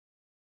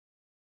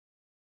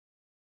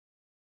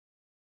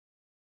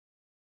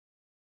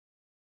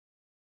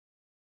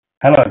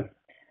Hello,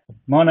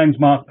 my name's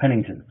Mark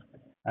Pennington,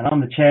 and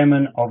I'm the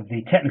chairman of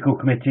the Technical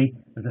Committee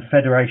of the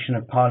Federation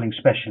of Piling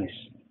Specialists.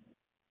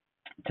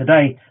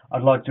 Today,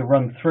 I'd like to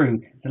run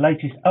through the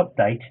latest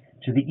update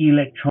to the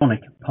electronic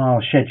pile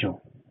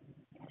schedule.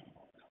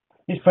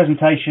 This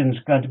presentation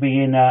is going to be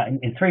in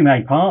three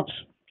main parts.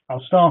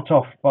 I'll start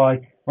off by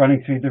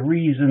running through the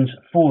reasons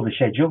for the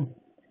schedule.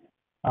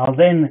 I'll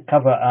then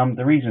cover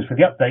the reasons for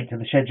the update to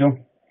the schedule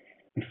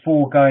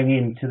before going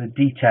into the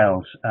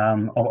details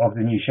of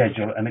the new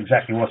schedule and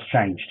exactly what's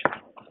changed.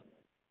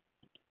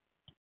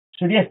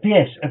 So the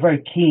FPS are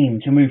very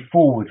keen to move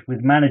forward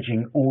with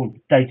managing all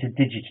data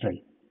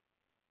digitally.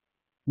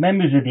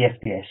 Members of the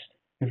FPS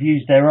have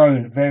used their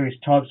own various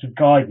types of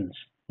guidance,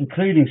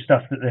 including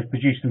stuff that they've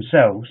produced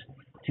themselves,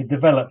 to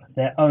develop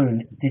their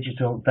own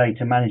digital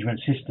data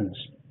management systems.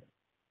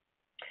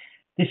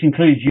 This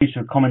includes use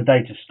of common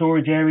data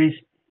storage areas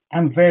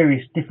and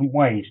various different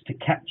ways to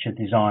capture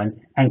design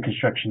and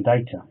construction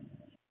data.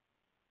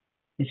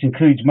 This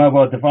includes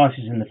mobile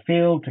devices in the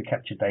field to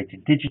capture data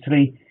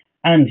digitally,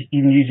 and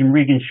even using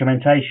rig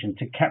instrumentation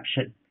to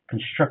capture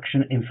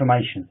construction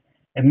information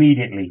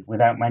immediately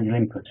without manual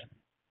input.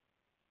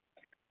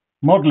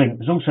 Modelling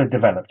is also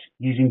developed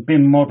using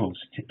BIM models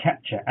to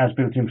capture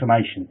as-built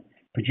information,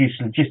 produce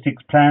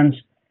logistics plans,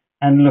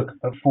 and look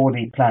at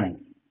 4D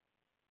planning.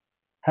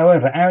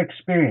 However, our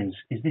experience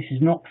is this is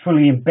not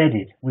fully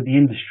embedded with the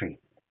industry,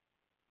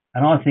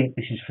 and I think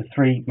this is for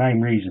three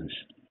main reasons.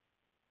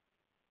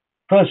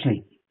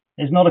 Firstly,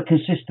 there's not a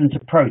consistent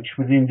approach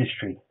with the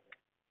industry.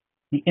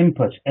 The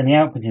input and the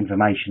output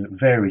information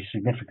varies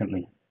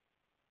significantly.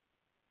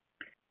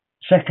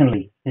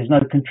 Secondly, there's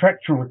no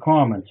contractual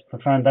requirement for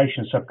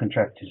foundation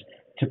subcontractors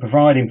to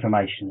provide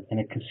information in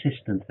a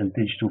consistent and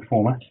digital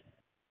format.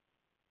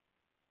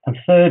 And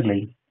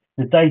thirdly,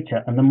 the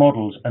data and the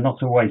models are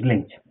not always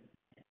linked.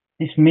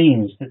 This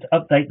means that to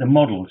update the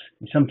models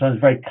is sometimes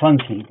very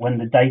clunky when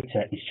the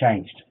data is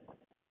changed.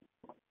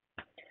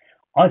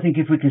 I think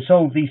if we can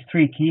solve these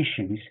three key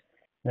issues,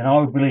 then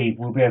I believe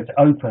we'll be able to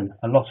open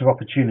a lot of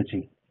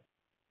opportunity.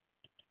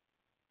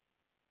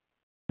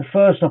 The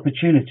first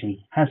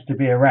opportunity has to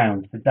be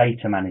around the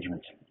data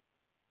management.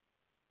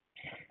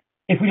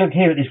 If we look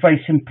here at this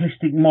very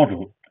simplistic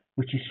model,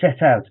 which is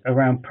set out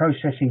around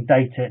processing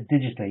data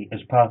digitally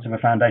as part of a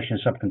foundation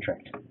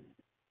subcontract.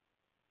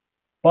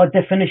 By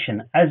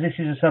definition, as this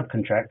is a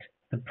subcontract,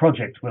 the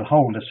project will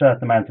hold a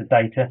certain amount of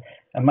data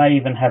and may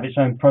even have its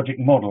own project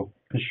model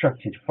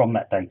constructed from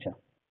that data.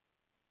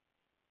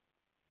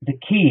 The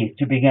key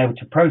to being able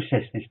to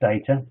process this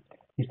data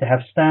is to have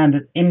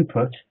standard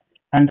input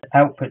and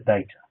output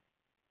data.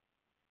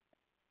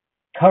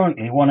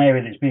 Currently, one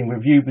area that's being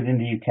reviewed within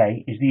the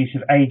UK is the use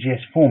of AGS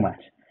format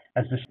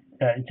as the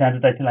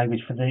standard data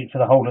language for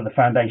the whole of the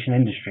foundation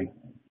industry.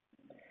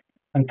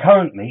 And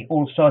currently,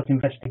 all site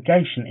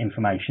investigation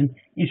information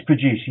is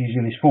produced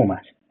using this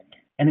format,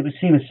 and it would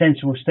seem a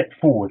sensible step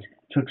forward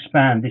to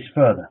expand this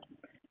further.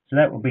 So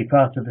that will be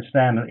part of the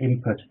standard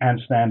input and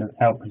standard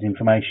output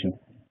information.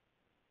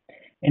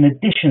 In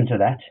addition to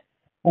that,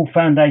 all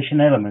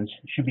foundation elements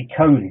should be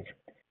coded,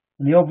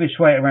 and the obvious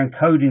way around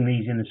coding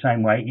these in the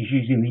same way is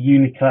using the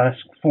uniclass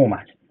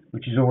format,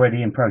 which is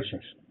already in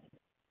process.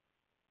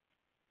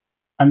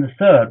 And the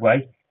third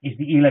way is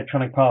the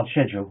electronic pile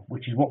schedule,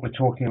 which is what we're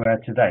talking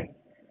about today.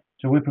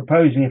 So we're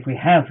proposing if we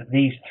have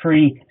these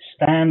three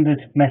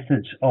standard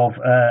methods of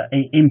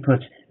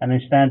input and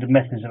then standard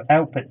methods of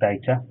output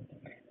data,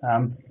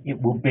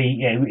 it will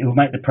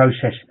make the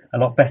process a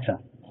lot better.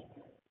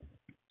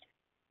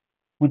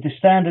 With the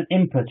standard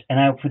input and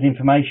output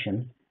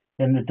information,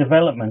 then the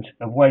development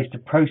of ways to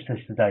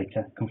process the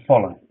data can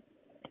follow.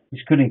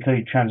 This could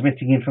include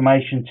transmitting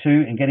information to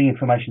and getting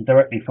information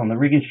directly from the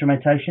rig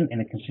instrumentation in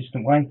a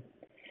consistent way,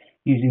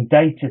 using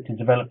data to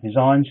develop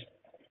designs,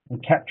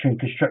 and capturing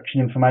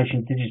construction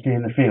information digitally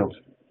in the field.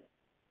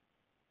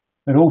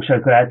 It also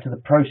could add to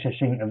the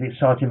processing of the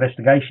site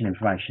investigation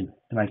information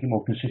to make it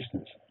more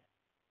consistent.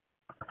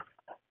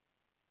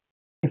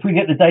 If we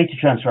get the data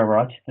transfer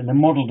right, then the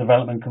model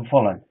development can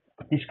follow.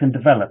 This can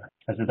develop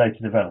as the data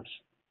develops.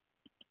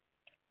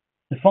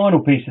 The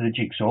final piece of the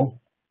jigsaw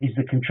is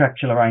the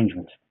contractual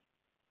arrangement.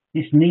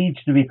 This needs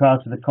to be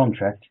part of the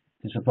contract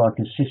to supply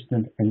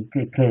consistent and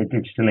clear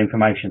digital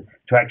information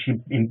to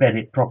actually embed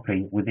it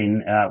properly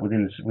within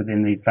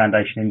the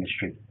foundation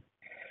industry.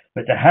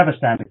 But to have a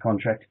standard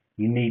contract,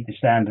 you need the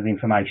standard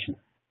information.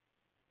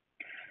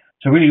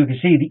 So really, we can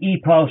see the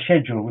e-pile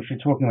schedule, which we're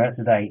talking about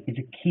today, is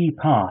a key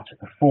part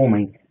of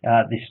forming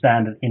this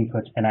standard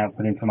input and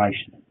output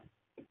information.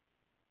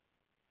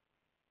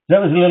 So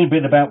that was a little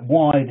bit about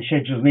why the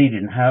schedule is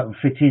needed and how it will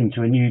fit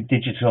into a new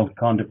digital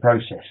kind of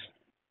process.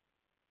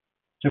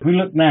 So if we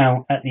look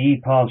now at the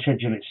e-pile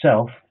schedule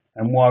itself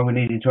and why we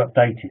needed to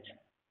update it.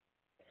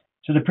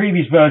 So the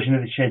previous version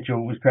of the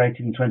schedule was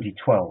created in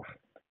 2012.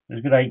 It was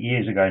a good 8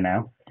 years ago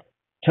now.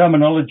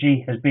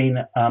 Terminology has been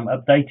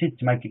updated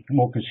to make it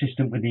more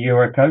consistent with the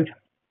Eurocode.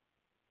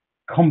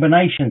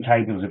 Combination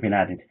tables have been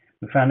added.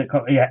 We found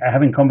that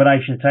having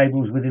combination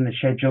tables within the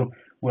schedule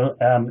will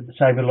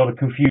save a lot of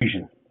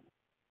confusion.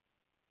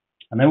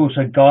 And there are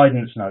also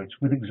guidance notes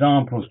with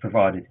examples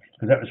provided,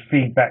 because that was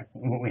feedback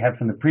what we had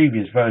from the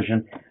previous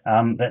version,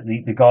 that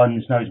the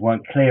guidance notes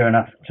weren't clear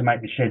enough to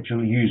make the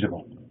schedule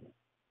usable.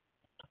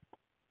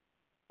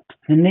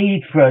 The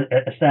need for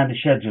a standard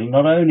schedule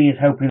not only is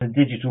helping the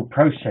digital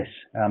process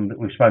that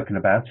we've spoken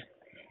about,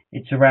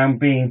 it's around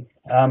being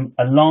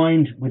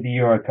aligned with the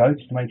Eurocode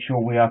to make sure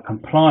we are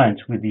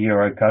compliant with the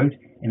Eurocode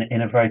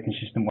in a very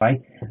consistent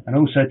way, and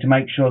also to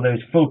make sure there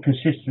is full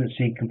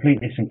consistency,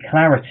 completeness and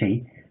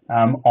clarity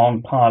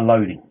on pile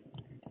loading.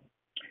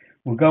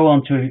 We'll go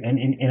on to,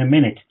 in a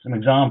minute, some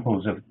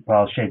examples of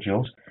pile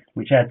schedules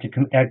which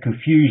add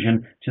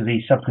confusion to the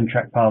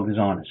subcontract pile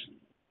designers.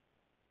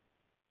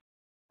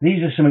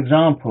 These are some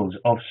examples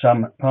of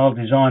some pile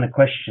designer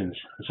questions.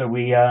 So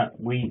we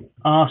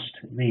asked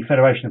the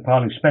Federation of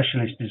Piling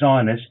Specialist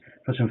Designers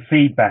for some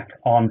feedback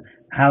on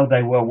how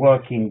they were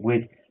working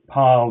with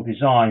pile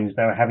designs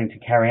they were having to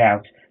carry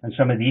out and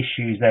some of the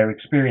issues they were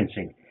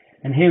experiencing.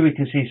 And here we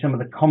can see some of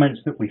the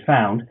comments that we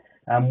found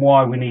and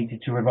why we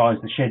needed to revise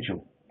the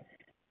schedule.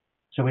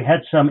 So we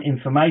had some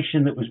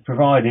information that was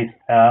provided,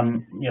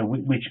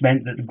 which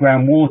meant that the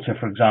groundwater,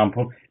 for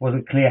example,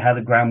 wasn't clear how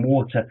the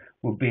groundwater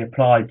would be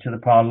applied to the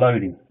pile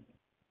loading,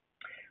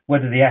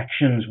 whether the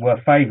actions were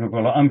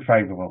favourable or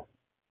unfavourable,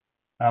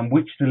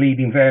 which the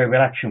leading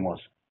variable action was.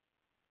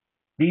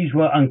 These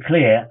were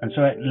unclear, and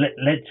so it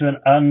led to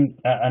an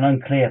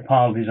unclear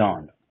pile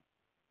design.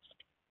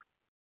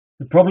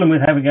 The problem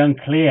with having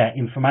unclear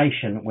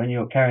information when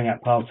you're carrying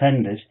out pile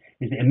tenders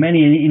is that in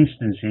many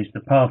instances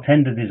the pile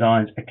tender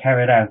designs are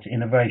carried out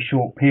in a very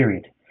short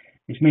period.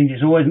 This means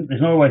it's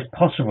not always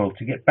possible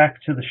to get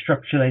back to the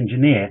structural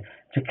engineer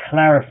to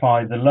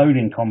clarify the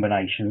loading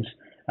combinations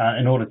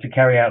in order to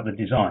carry out the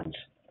designs.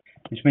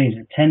 This means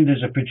that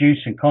tenders are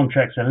produced and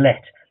contracts are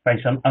let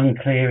based on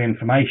unclear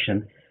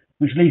information,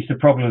 which leads to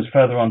problems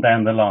further on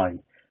down the line.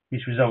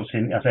 This results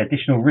in, as I say,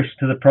 additional risk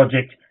to the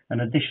project and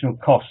additional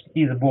cost,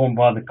 either borne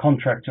by the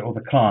contractor or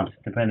the client,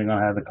 depending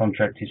on how the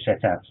contract is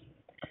set out.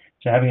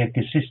 So having a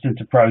consistent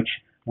approach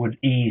would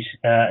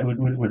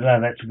allow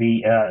that to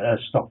be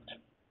stopped.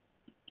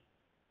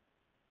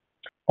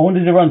 I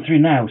wanted to run through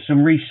now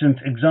some recent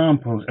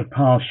examples of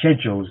pile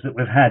schedules that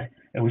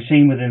we've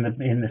seen within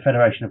the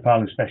Federation of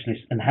Piling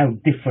Specialists and how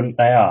different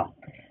they are.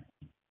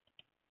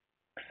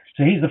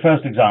 So here's the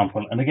first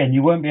example, and again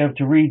you won't be able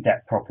to read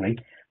that properly,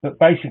 but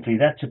basically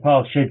that's a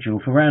pile schedule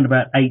for around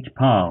about 8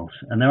 piles,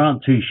 and there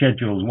aren't 2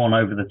 schedules one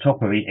over the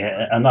top of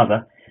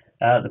another.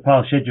 The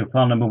pile schedule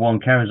pile number 1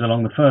 carries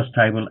along the first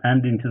table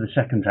and into the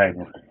second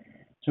table.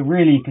 So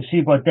really you can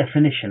see by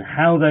definition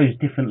how those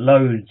different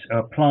loads are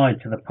applied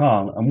to the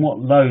pile and what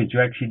loads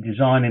you're actually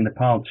designing the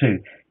pile to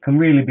can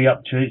really be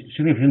up to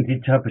significant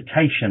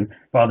interpretation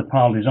by the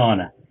pile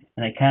designer,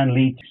 and it can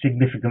lead to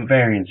significant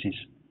variances.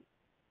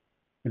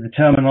 The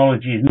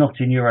terminology is not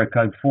in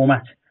Eurocode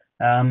format,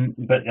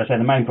 but as I say,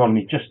 the main problem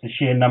is just the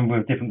sheer number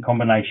of different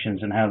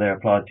combinations and how they're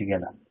applied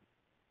together.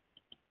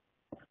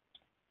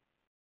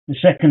 The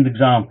second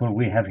example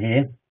we have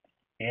here,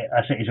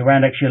 as I say, is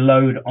around actually a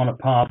load on a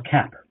pile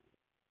cap.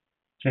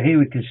 So here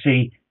we can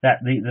see that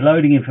the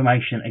loading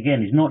information,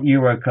 again, is not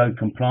Eurocode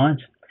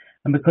compliant,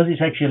 and because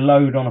it's actually a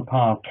load on a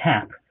pile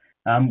cap,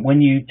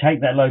 when you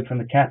take that load from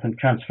the cap and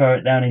transfer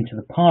it down into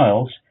the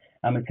piles,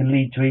 it can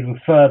lead to even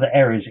further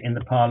errors in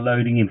the pile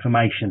loading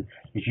information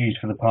that's used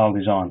for the pile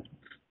design.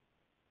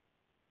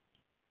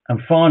 And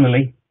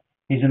finally,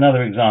 here's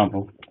another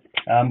example,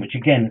 which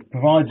again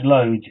provides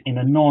loads in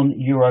a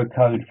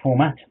non-Eurocode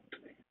format.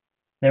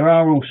 There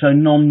are also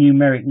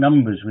non-numeric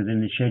numbers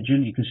within the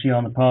schedule. You can see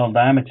on the pile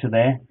diameter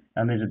there,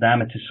 and there's a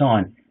diameter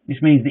sign.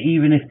 This means that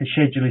even if the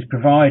schedule is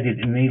provided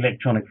in the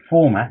electronic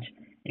format,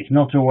 it's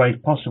not always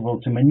possible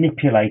to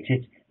manipulate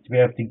it to be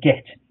able to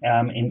get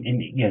to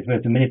be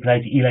able to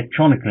manipulate it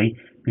electronically,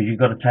 because you've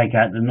got to take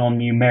out the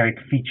non-numeric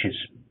features.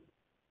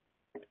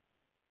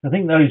 I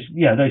think those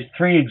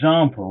 3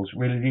 examples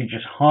really do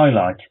just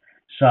highlight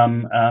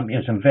some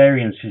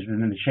variances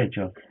within the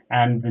schedule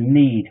and the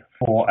need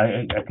for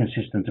a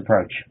consistent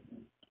approach.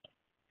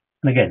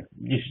 And again,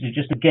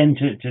 just again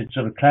to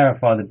sort of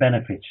clarify the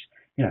benefits,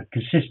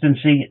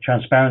 consistency,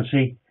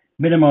 transparency,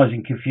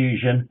 minimizing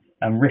confusion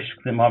and risk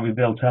that might be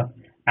built up,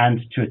 and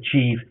to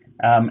achieve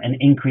an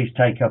increased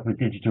take-up with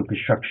digital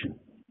construction.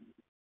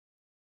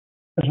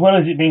 As well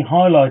as it being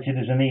highlighted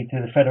as a need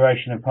to the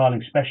Federation of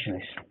Piling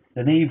Specialists,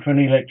 the need for an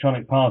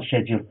electronic pile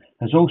schedule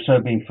has also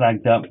been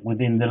flagged up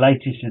within the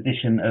latest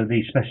edition of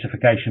the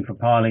specification for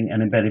piling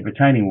and embedded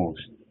retaining walls.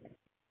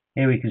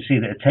 Here we can see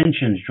that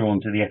attention is drawn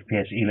to the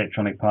FPS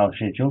electronic pile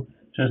schedule,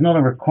 so it's not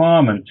a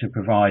requirement to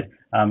provide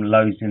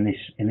loads in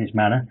this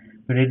manner,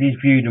 but it is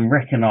viewed and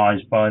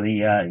recognised by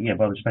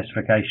the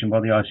specification, by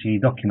the ICE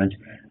document,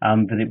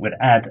 that it would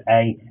add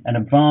an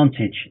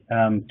advantage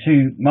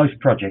to most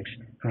projects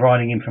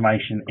providing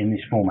information in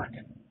this format.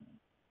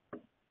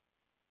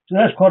 So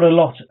that's quite a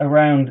lot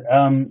around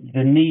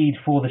the need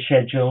for the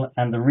schedule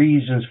and the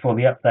reasons for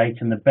the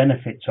update and the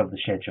benefits of the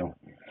schedule.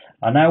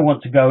 I now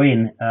want to go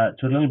in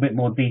to a little bit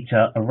more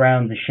detail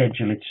around the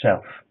schedule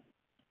itself.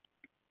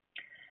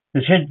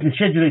 The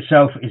schedule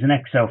itself is an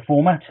Excel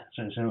format,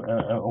 so it's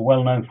a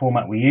well-known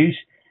format we use.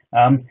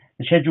 The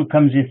schedule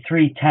comes in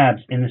 3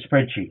 tabs in the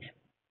spreadsheet.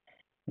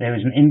 There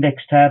is an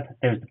index tab,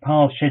 there is the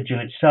pile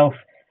schedule itself,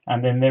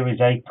 and then there is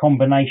a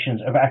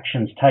combinations of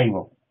actions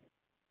table.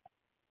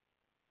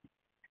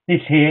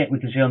 This here, we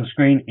can see on the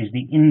screen, is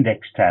the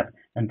index tab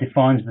and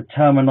defines the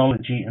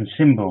terminology and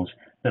symbols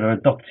that are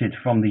adopted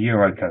from the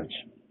Eurocodes.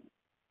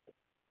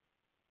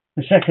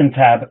 The second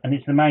tab, and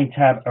it's the main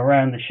tab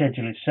around the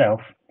schedule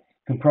itself,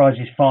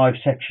 comprises 5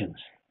 sections.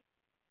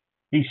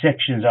 These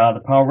sections are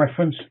the pile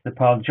reference, the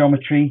pile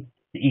geometry,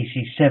 the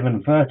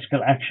EC7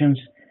 vertical actions,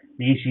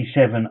 the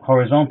EC7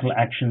 horizontal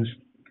actions,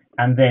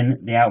 and then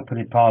the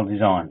outputted pile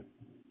design.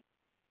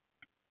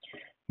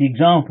 The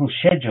example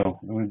schedule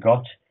that we've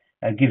got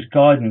gives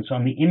guidance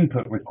on the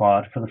input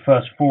required for the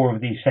first 4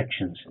 of these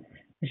sections.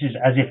 This is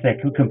as if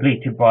they're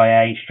completed by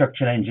a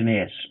structural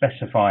engineer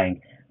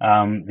specifying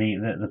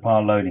the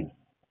pile loading.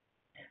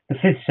 The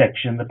 5th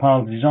section, the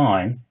pile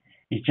design,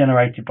 is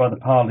generated by the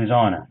pile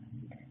designer.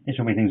 This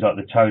will be things like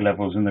the toe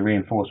levels and the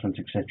reinforcements,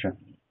 etc.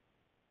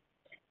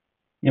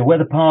 Where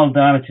the pile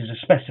diameters are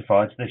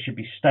specified, they should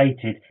be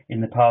stated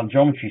in the pile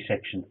geometry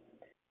section.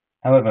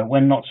 However,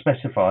 when not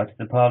specified,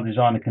 the pile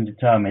designer can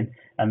determine,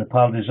 and the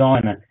pile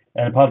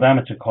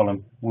diameter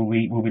column will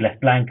be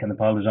left blank, and the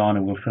pile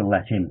designer will fill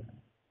that in.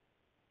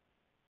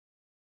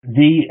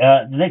 The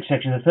next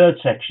section, the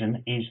 3rd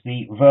section, is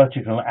the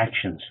vertical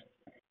actions,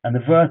 and the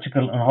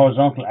vertical and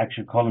horizontal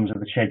action columns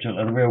of the schedule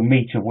are the real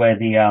meat of where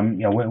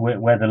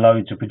the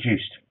loads are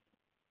produced.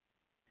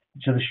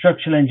 So the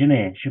structural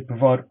engineer should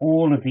provide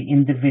all of the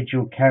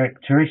individual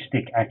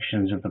characteristic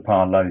actions of the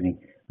pile loading,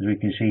 as we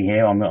can see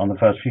here on the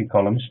first few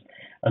columns,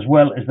 as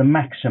well as the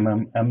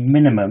maximum and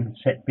minimum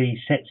set B,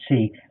 set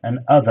C, and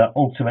other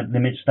ultimate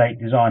limit state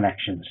design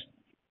actions.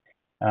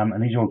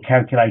 And these are all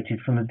calculated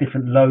from the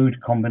different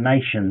load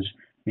combinations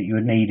that you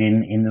would need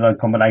in the load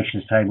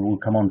combinations table we'll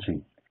come on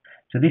to.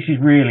 So this is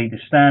really the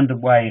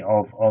standard way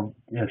of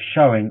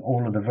showing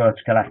all of the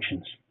vertical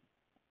actions.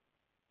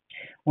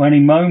 When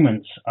any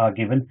moments are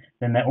given,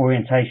 then their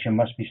orientation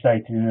must be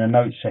stated in the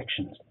notes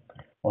sections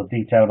or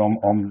detailed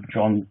on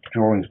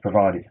drawings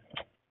provided.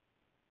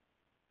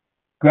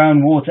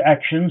 Groundwater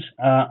actions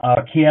are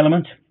a key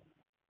element.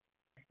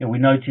 We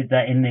noted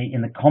that in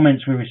the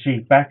comments we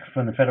received back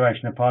from the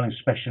Federation of Piling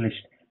Specialist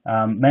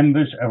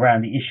members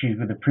around the issues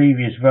with the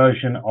previous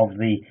version of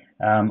the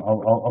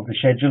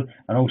schedule,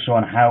 and also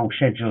on how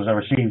schedules are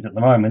received at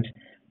the moment,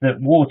 that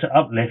water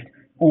uplift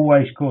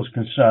always caused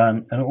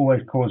concern and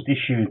always caused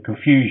issue and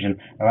confusion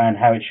around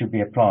how it should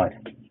be applied.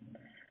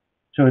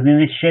 So within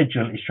this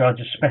schedule, it's tried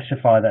to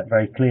specify that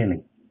very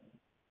clearly.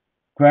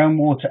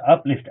 Groundwater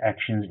uplift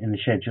actions in the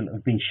schedule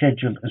have been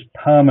scheduled as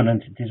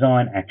permanent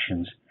design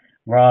actions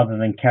rather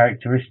than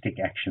characteristic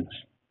actions.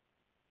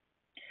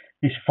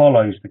 This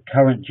follows the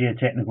current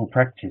geotechnical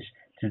practice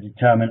to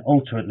determine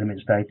ultimate limit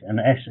state and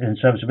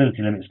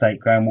serviceability limit state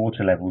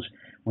groundwater levels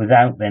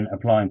without then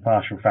applying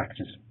partial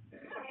factors.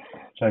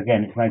 So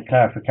again, it's made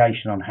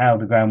clarification on how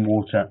the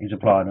groundwater is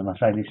applied, and I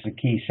say this is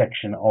a key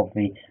section of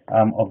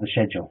the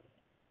schedule.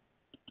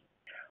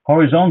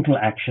 Horizontal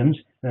actions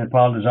in the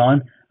pile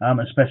design are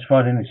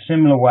specified in a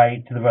similar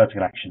way to the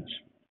vertical actions.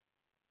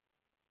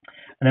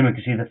 And then we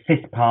can see the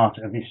 5th part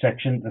of this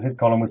section, the 5th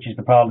column, which is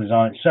the pile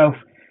design itself,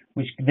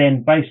 which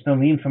then, based on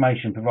the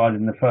information provided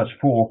in the first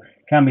 4,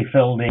 can be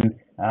filled in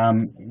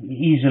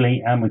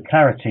easily and with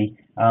clarity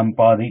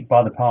by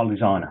the pile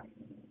designer.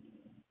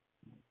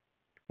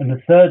 And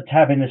the 3rd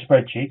tab in the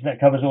spreadsheet, that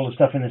covers all the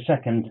stuff in the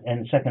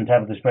second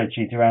tab of the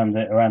spreadsheet around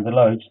the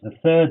loads. The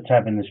 3rd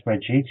tab in the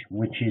spreadsheet,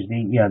 which is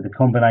the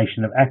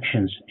combination of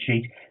actions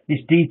sheet,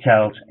 this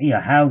details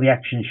how the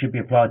actions should be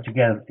applied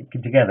together,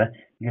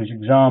 gives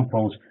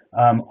examples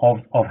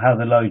of how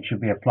the load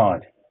should be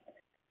applied.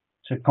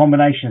 So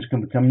combinations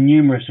can become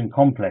numerous and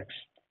complex.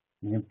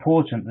 It's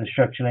important that the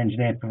structural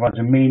engineer provides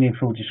a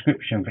meaningful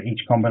description for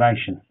each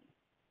combination.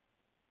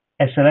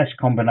 SLS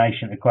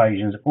combination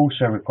equations are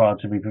also required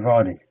to be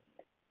provided.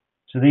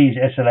 So these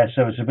SLS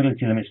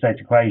serviceability limit state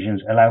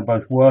equations allow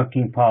both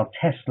working pile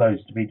test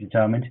loads to be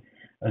determined,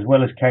 as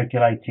well as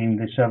calculating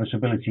the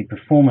serviceability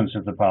performance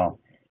of the pile,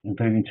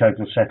 including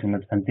total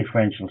settlement and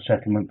differential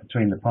settlement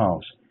between the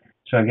piles.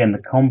 So again,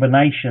 the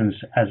combinations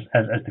as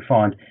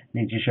defined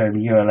need to show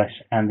the ULS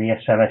and the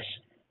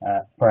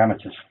SLS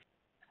parameters.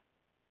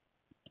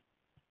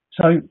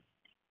 So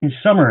in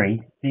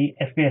summary, the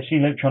FBS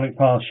electronic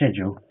pile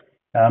schedule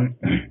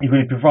is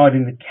really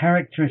providing the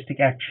characteristic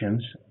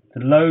actions,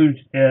 the load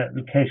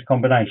the case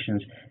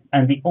combinations,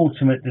 and the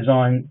ultimate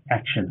design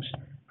actions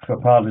for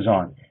pile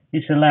design.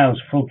 This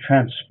allows full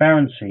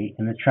transparency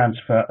in the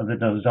transfer of the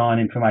design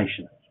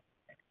information.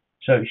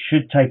 So it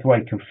should take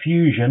away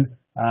confusion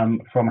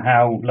from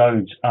how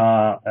loads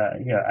are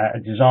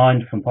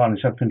designed from piling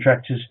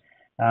subcontractors,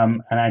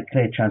 and add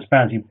clear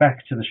transparency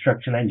back to the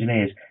structural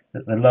engineers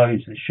that the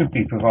loads that should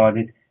be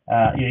provided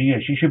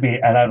should be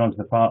allowed onto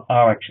the pile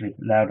are actually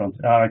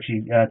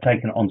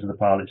taken onto the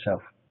pile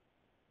itself.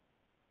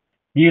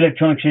 The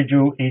electronic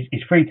schedule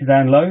is free to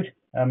download.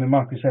 in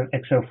Microsoft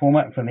Excel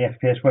format from the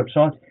FPS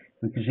website.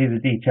 We can see the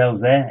details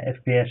there,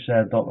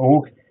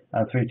 fps.org,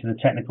 through to the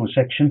technical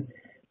section.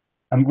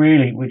 And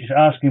really, we're just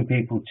asking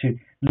people to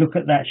look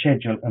at that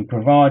schedule and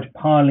provide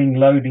piling,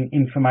 loading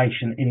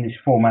information in this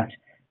format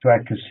to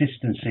add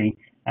consistency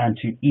and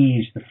to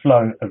ease the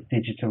flow of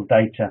digital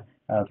data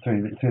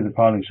through the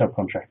piling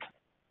subcontract.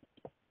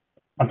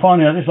 And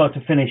finally, I'd just like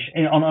to finish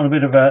on a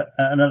bit of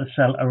another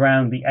cell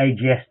around the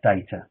AGS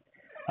data.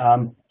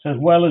 So as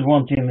well as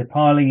wanting the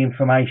piling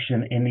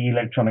information in the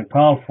electronic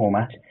pile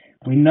format,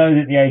 we know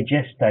that the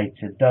AGS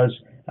data does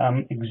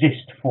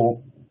exist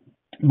for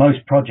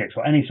most projects,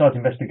 or any site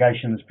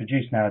investigation that's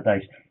produced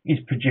nowadays is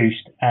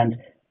produced and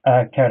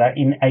carried out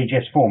in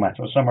AGS format,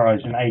 or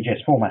summarized in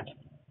AGS format.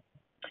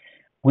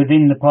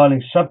 Within the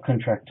piling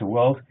subcontractor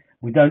world,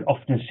 we don't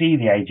often see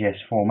the AGS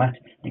format.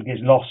 It gets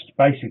lost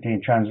basically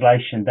in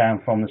translation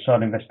down from the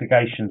site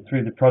investigation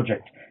through the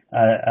project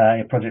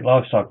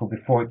lifecycle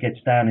before it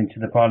gets down into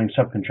the piling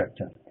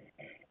subcontractor.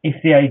 If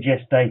the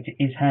AGS data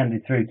is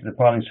handed through to the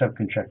piling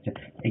subcontractor,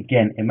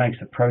 again, it makes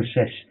the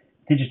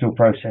digital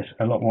process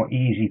a lot more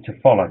easy to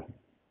follow.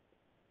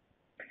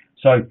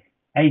 So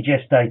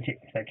AGS data,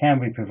 if that can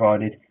be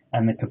provided,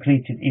 and the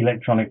completed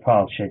electronic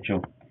pile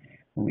schedule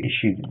will be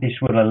issued. This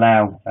will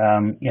allow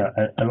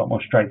a lot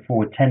more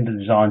straightforward tender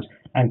designs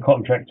and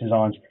contract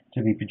designs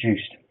to be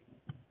produced.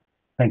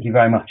 Thank you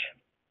very much.